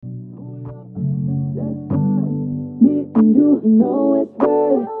and you know it's right.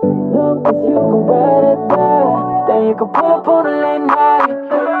 Long as you can ride or die, then you can pull up on a late night.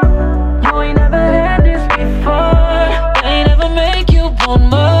 You ain't never had this before. They ain't never make you want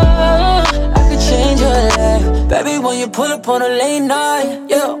more. I could change your life, baby, when you pull up on a late night.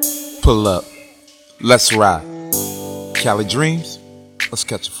 Yo. Pull up, let's ride. Cali dreams, let's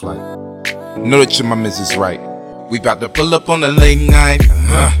catch a flight. Know that your mom is right. We bout to pull up on a late night.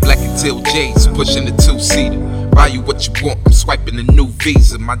 Black and teal J's pushing the two-seater. Buy you what you want, I'm swiping a new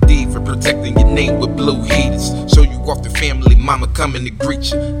visa. My diva protecting your name with blue heaters. Show you off the family, mama coming to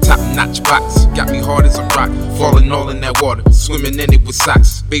greet you. Top-notch box, got me hard as a rock. Falling all in that water, swimming in it with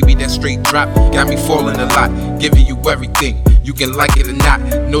socks. Baby, that straight drop, got me falling a lot. Giving you everything, you can like it or not.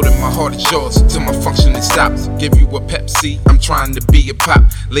 Know that my heart is yours, till my functioning stops. Give you a Pepsi, I'm trying to be a pop.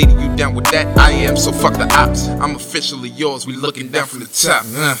 Lady, you down with that? I am, so fuck the ops. I'm officially yours, we looking down from the top.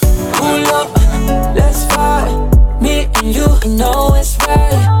 Pull up, let's ride. Me and you know it's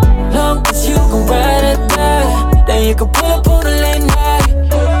right. Long as you can ride or die, then you can pull up on a late night.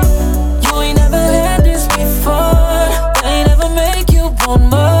 You ain't never had this before. They ain't never make you want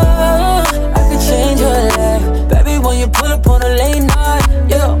more. I could change your life, baby, when you pull up on a late night.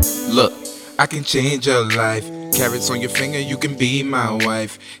 Yo. Look, I can change your life. Carrots on your finger, you can be my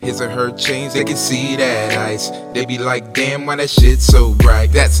wife. His or her chains, they can see that ice. They be like, damn, why that shit so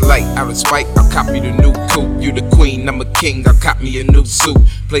bright? That's light, out of spite, I'll copy the new coupe. You the queen, I'm a king, I'll cop me a new suit.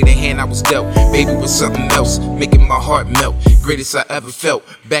 Play the hand I was dealt, baby with something else, making my heart melt. Greatest I ever felt.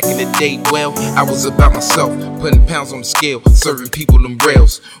 Back in the day, well, I was about myself, putting pounds on the scale, serving people them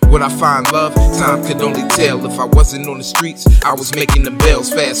rails. Would I find love? Time could only tell. If I wasn't on the streets, I was making the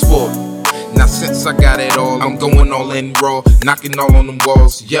bells. Fast forward. Now since I got it all, I'm going all in raw, knocking all on them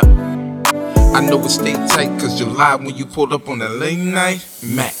walls, yep. I know it stay tight, cause you lied when you pulled up on that late night,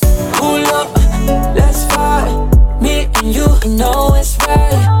 Mac. Pull up, let's ride. Me and you know it's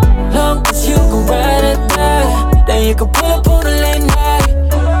right. Long as you can ride or die, then you can pull up on a late night.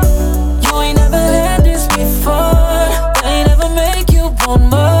 You ain't never had this before. They ain't never make you want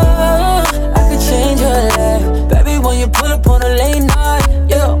more. I could change your life, baby, when you pull up on a late night,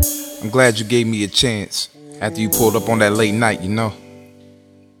 yo. I'm glad you gave me a chance after you pulled up on that late night, you know.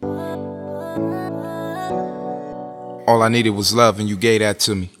 All I needed was love and you gave that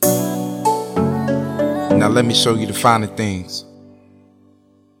to me. Now let me show you the finer things.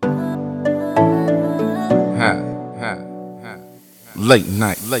 Late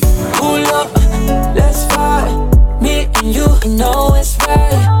night. Pull up, let's ride. Me and you know it's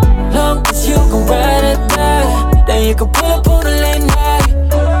right. Long as you can ride or die, then you can pull up on a late night.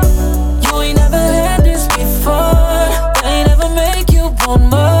 You ain't never had this before. They ain't never make you want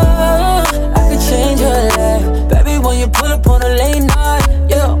more. I could change your life, baby, when you pull up on a late night.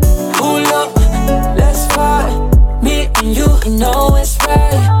 Yo, pull up, let's ride. Me and you know it's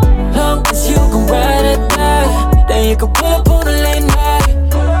right. Long as you can ride or die, then you can pull up on a late night.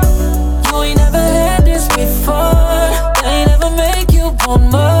 You ain't never had this before. They ain't never make you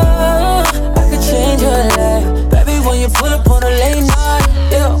want more.